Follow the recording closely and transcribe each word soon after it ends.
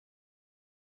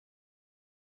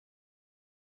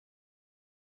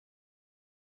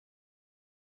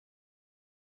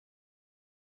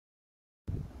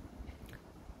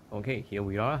Okay, here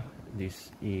we are.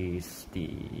 This is the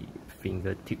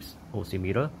Fingertips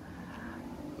Oximeter,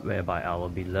 whereby our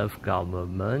beloved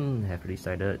government have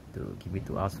decided to give it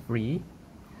to us free.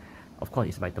 Of course,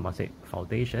 it's by Temasek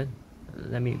Foundation.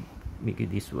 Let me make it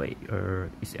this way.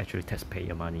 It's actually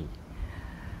taxpayer money,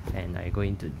 and I'm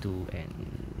going to do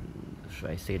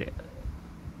should I say that,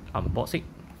 unboxing.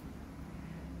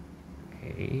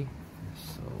 Okay,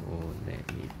 so let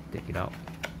me take it out.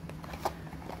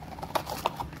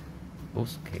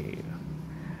 Okay,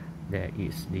 there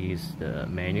is the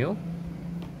manual,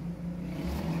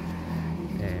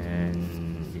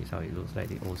 and this is how it looks like,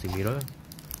 the oximeter.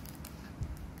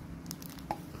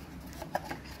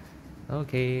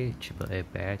 Okay, AAA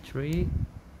battery,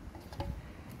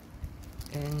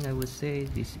 and I would say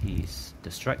this is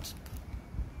the stripes.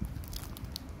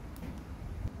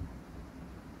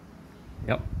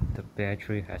 Yep, the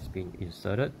battery has been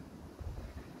inserted.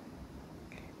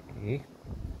 Okay,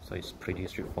 so it's pretty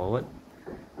straightforward.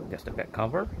 That's the back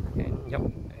cover, and yep,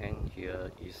 and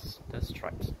here is the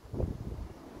stripes.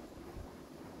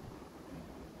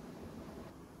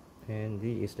 And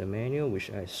this is the manual, which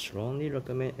I strongly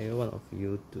recommend every one of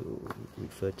you to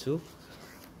refer to,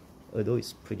 although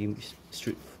it's pretty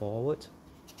straightforward.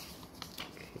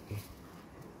 Okay,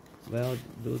 well,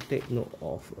 do take note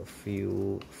of a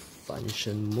few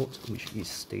function modes which is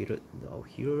stated down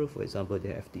here. For example,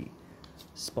 they have the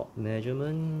spot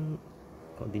measurement,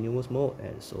 continuous mode,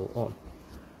 and so on,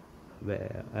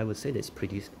 where I would say that's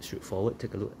pretty straightforward.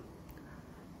 Take a look.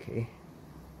 Okay,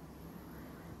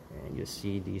 and you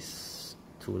see these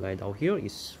two lines down here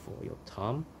is for your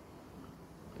thumb,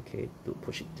 okay, to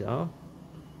push it down.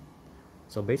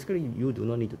 So basically you do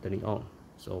not need to turn it on.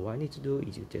 So what I need to do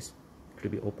is you just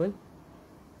clip it open,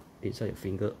 insert your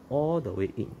finger all the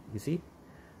way in, you see.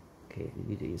 Okay, you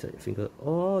need to insert your finger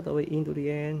all the way into the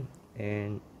end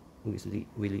and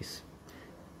release,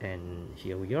 and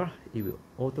here we are. It will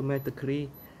automatically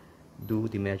do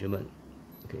the measurement.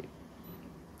 Okay,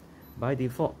 by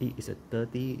default it is a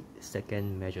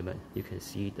 30-second measurement. You can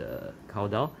see the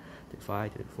countdown: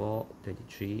 25, 24,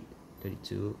 23,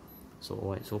 32, so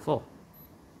on and so forth.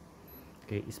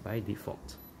 Okay, it's by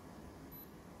default.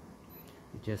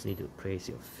 You just need to place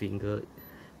your finger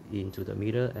into the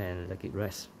meter and let it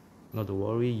rest. Not to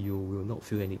worry, you will not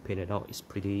feel any pain at all. It's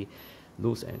pretty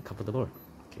loose and comfortable.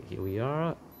 Okay, here we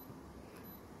are.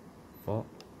 4,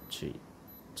 3,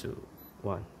 2,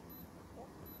 1.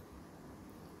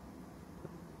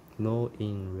 No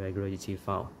irregularity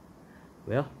found.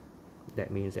 Well,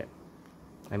 that means that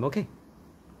I'm okay.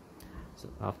 So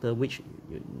after which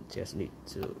you just need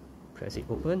to press it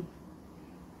open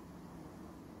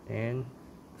and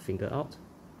finger out.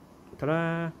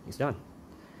 Ta-da! It's done.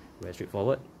 Very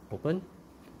straightforward. Open,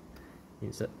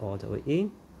 insert all the way in,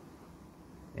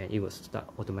 and it will start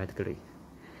automatically.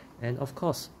 And of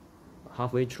course,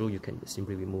 halfway through you can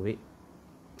simply remove it.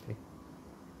 Okay,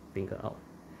 finger out.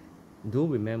 Do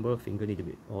remember, finger need to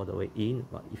be all the way in,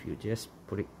 but if you just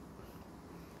put it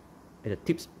at the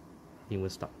tips, it will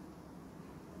stop.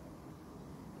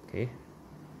 Okay,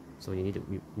 so you need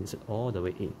to insert all the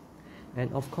way in.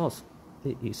 And of course,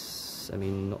 it is,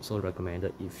 not so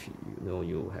recommended if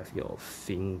you have your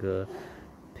finger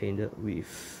painted with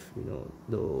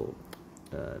the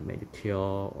manicure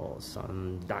or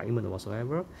some diamond or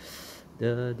whatsoever.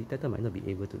 The detector might not be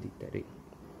able to detect it.